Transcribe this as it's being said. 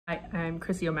Hi, I'm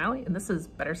Chrissy O'Malley, and this is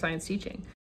Better Science Teaching.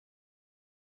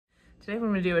 Today what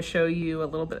I'm going to do is show you a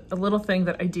little thing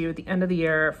that I do at the end of the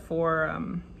year for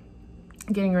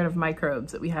getting rid of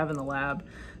microbes that we have in the lab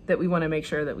that we want to make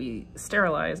sure that we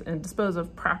sterilize and dispose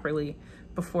of properly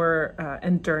before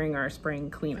and during our spring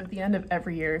cleanup. At the end of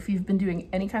every year, if you've been doing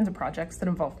any kinds of projects that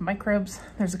involve microbes,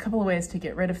 there's a couple of ways to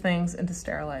get rid of things and to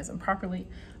sterilize them properly.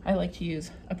 I like to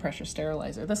use a pressure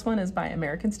sterilizer. This one is by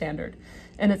American Standard,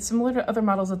 and it's similar to other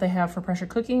models that they have for pressure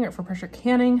cooking or for pressure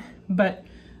canning, but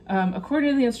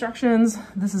according to the instructions,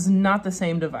 this is not the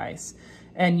same device,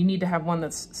 and you need to have one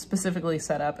that's specifically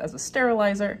set up as a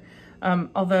sterilizer,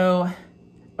 although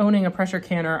owning a pressure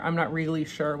canner, I'm not really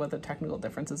sure what the technical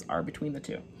differences are between the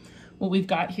two. What we've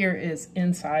got here is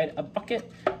inside a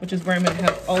bucket, which is where I'm going to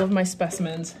have all of my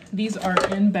specimens. These are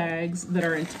in bags that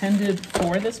are intended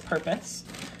for this purpose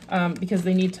because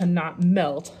they need to not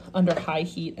melt under high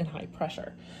heat and high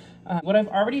pressure. What I've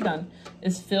already done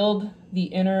is filled the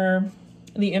inner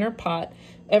pot.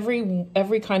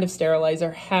 Every kind of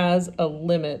sterilizer has a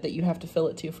limit that you have to fill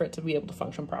it to for it to be able to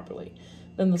function properly.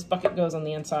 Then this bucket goes on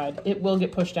the inside. It will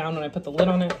get pushed down when I put the lid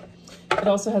on it. It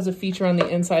also has a feature on the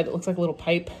inside that looks like a little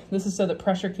pipe. This is so that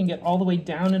pressure can get all the way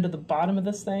down into the bottom of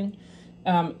this thing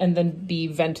and then be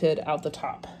vented out the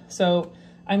top. So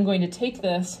I'm going to take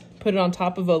this, put it on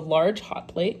top of a large hot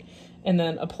plate, and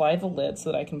then apply the lid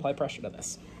so that I can apply pressure to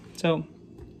this. So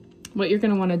what you're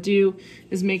going to want to do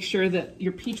is make sure that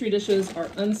your Petri dishes are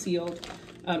unsealed.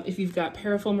 If you've got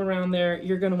paraffin around there,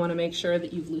 you're going to want to make sure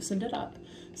that you've loosened it up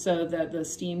so that the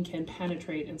steam can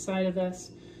penetrate inside of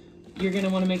this. You're going to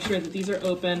want to make sure that these are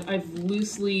open. I've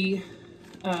loosely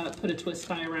put a twist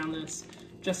tie around this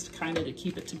just kind of to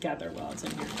keep it together while it's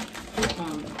in here.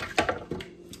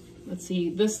 Let's see,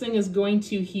 this thing is going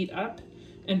to heat up,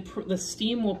 and the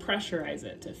steam will pressurize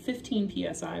it to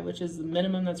 15 psi, which is the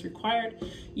minimum that's required.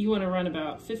 You want to run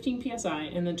about 15 psi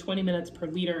and then 20 minutes per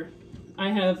liter. I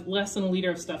have less than a liter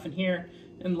of stuff in here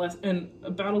and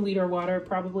about a liter of water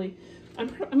probably. I'm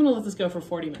going to let this go for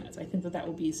 40 minutes. I think that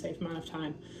will be a safe amount of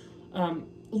time.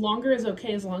 Longer is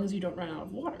okay as long as you don't run out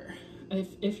of water.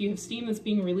 If you have steam that's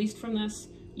being released from this,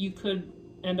 you could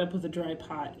end up with a dry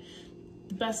pot.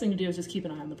 The best thing to do is just keep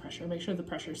an eye on the pressure. Make sure the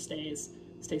pressure stays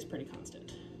pretty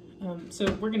constant. So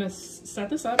we're going to set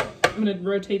this up. I'm going to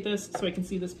rotate this so I can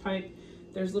see this pipe.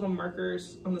 There's little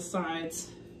markers on the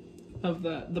sides of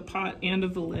the pot and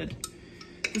of the lid.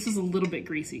 This is a little bit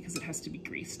greasy because it has to be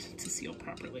greased to seal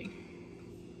properly.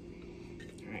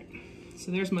 All right,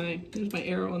 so there's my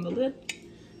arrow on the lid.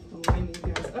 I'll line these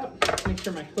guys up. Make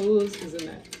sure my hose is in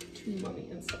that tube on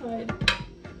the inside.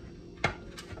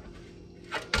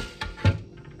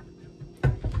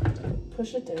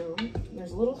 Push it down.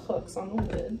 There's little hooks on the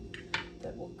lid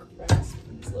that will grasp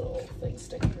these little things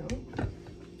sticking out.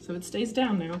 So it stays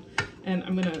down now, and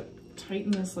I'm gonna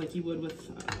tighten this like you would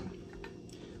with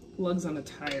lugs on a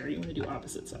tire. You want to do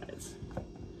opposite sides.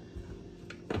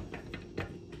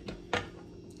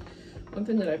 One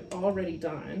thing that I've already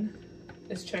done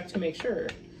is check to make sure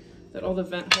that all the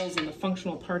vent holes and the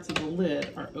functional parts of the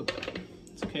lid are open.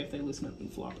 It's okay if they loosen up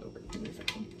and flop over.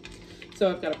 So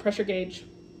I've got a pressure gauge,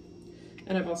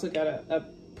 and I've also got a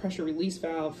pressure release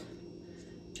valve.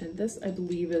 And this, I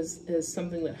believe, is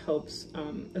something that helps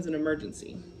as an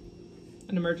emergency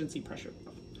pressure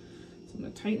valve. So I'm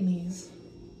going to tighten these.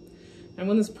 And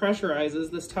when this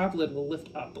pressurizes, this top lid will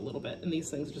lift up a little bit, and these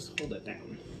things just hold it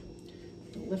down.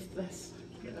 I'll lift this,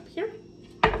 get up here,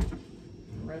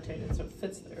 rotate it so it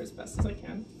fits there as best as I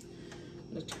can.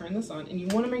 I'm going to turn this on, and you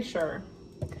want to make sure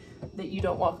that you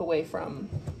don't walk away from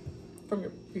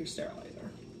your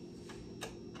sterilizer. So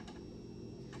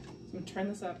I'm going to turn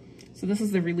this up. So this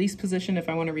is the release position if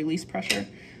I want to release pressure.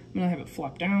 I'm going to have it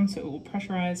flop down so it will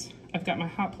pressurize. I've got my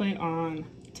hot plate on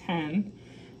 10,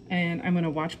 and I'm going to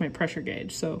watch my pressure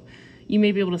gauge. So you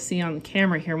may be able to see on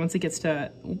camera here, once it gets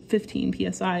to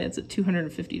 15 psi, it's at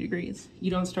 250 degrees.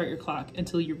 You don't start your clock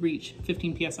until you reach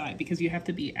 15 psi because you have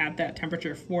to be at that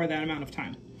temperature for that amount of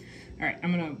time. All right,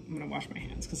 I'm gonna wash my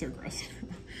hands because they're gross.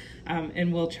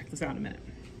 And we'll check this out in a minute.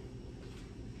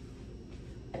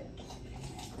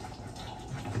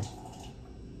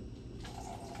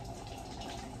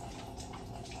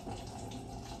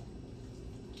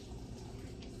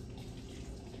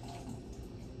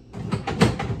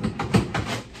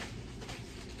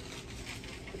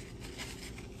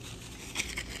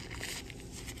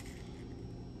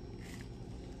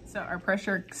 So our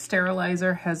pressure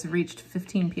sterilizer has reached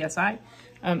 15 psi.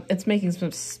 It's making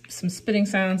some spitting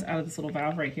sounds out of this little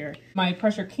valve right here. My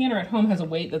pressure canner at home has a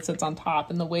weight that sits on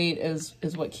top, and the weight is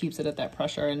what keeps it at that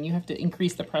pressure, and you have to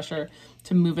increase the pressure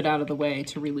to move it out of the way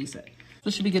to release it.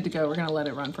 This should be good to go. We're gonna let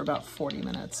it run for about 40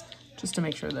 minutes just to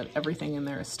make sure that everything in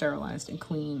there is sterilized and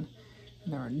clean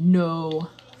and there are no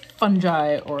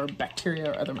fungi or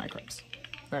bacteria or other microbes.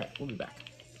 All right, we'll be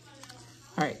back.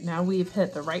 All right, now we've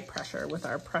hit the right pressure with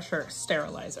our pressure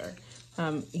sterilizer.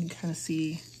 You can kind of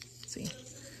see, you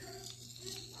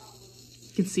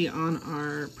can see on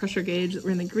our pressure gauge that we're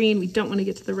in the green. We don't want to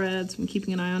get to the red, so I'm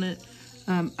keeping an eye on it.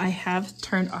 I have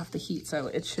turned off the heat, so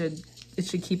it should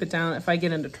keep it down. If I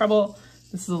get into trouble,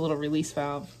 this is a little release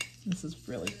valve. This is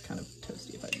really kind of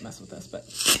toasty if I mess with this, but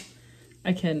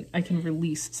I can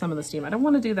release some of the steam. I don't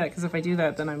want to do that because if I do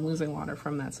that, then I'm losing water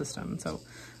from that system. So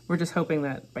we're just hoping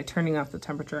that by turning off the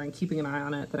temperature and keeping an eye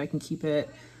on it, that I can keep it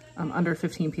under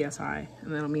 15 PSI,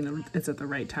 and that'll mean it's at the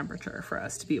right temperature for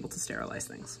us to be able to sterilize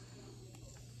things.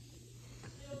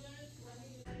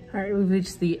 All right, we've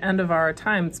reached the end of our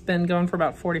time. It's been going for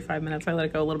about 45 minutes. I let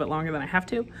it go a little bit longer than I have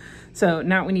to. So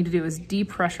now what we need to do is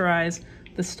depressurize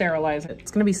the sterilizer.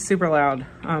 It's gonna be super loud.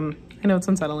 I know it's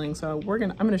unsettling, so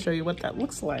I'm gonna show you what that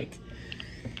looks like.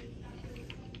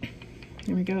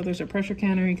 Here we go, there's our pressure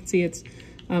counter. You can see it's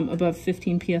above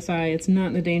 15 PSI. It's not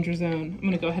in the danger zone. I'm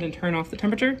gonna go ahead and turn off the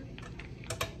temperature.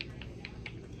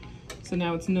 So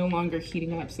now it's no longer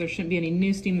heating up, so there shouldn't be any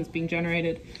new steam that's being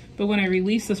generated. But when I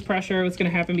release this pressure, what's gonna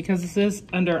happen, because this is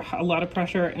under a lot of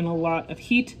pressure and a lot of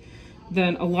heat,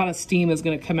 then a lot of steam is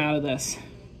gonna come out of this.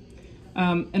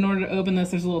 In order to open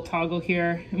this, there's a little toggle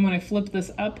here. And when I flip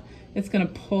this up, it's gonna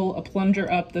pull a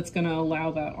plunger up that's gonna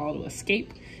allow that all to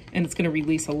escape. And it's gonna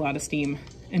release a lot of steam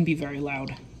and be very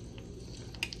loud.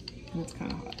 And it's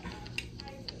kind of hot.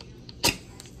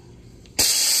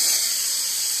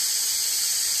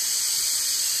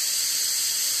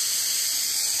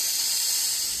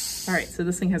 All right, so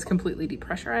this thing has completely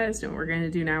depressurized, and what we're going to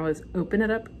do now is open it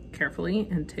up carefully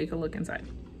and take a look inside.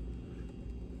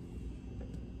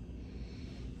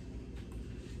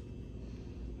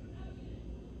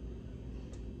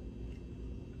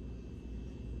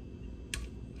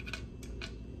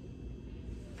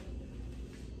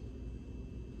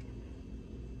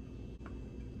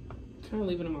 Kind of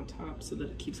leaving them on top so that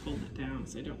it keeps holding it down,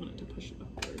 so I don't want it to push it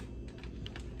upward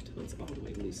until it's all the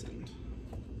way loosened.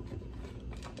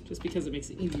 Just because it makes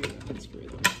it easier to unscrew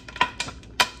them.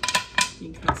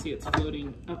 You can kind of see it's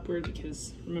floating upward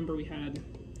because remember we had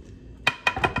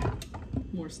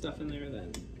more stuff in there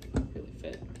than really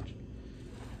fit.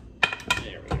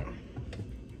 There we go.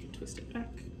 You can twist it back.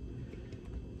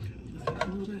 Lift it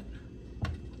a little bit.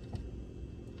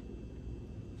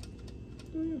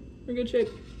 We're in good shape.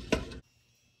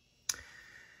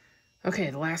 Okay,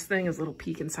 the last thing is a little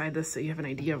peek inside this so you have an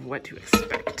idea of what to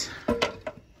expect.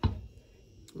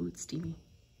 Ooh, it's steamy.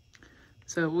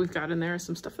 So what we've got in there is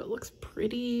some stuff that looks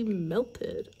pretty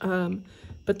melted,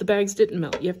 but the bags didn't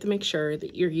melt. You have to make sure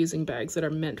that you're using bags that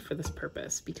are meant for this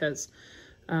purpose because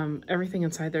everything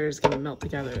inside there is gonna melt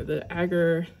together. The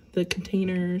agar, the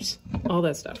containers, all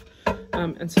that stuff.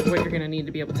 And so what you're gonna need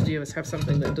to be able to do is have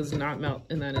something that does not melt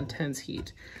in that intense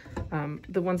heat.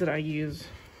 The ones that I use,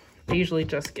 I usually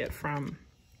just get from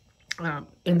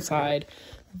inside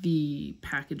the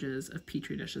packages of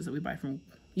Petri dishes that we buy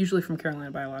usually from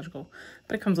Carolina Biological,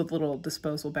 but it comes with a little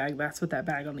disposable bag. That's what that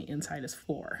bag on the inside is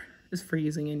for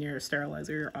using in your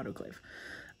sterilizer, your autoclave.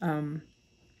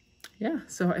 Yeah,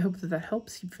 so I hope that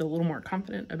helps you feel a little more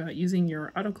confident about using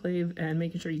your autoclave and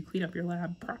making sure you clean up your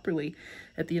lab properly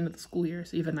at the end of the school year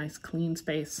so you have a nice clean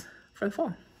space for the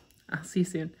fall. I'll see you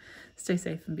soon. Stay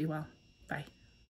safe and be well. Bye.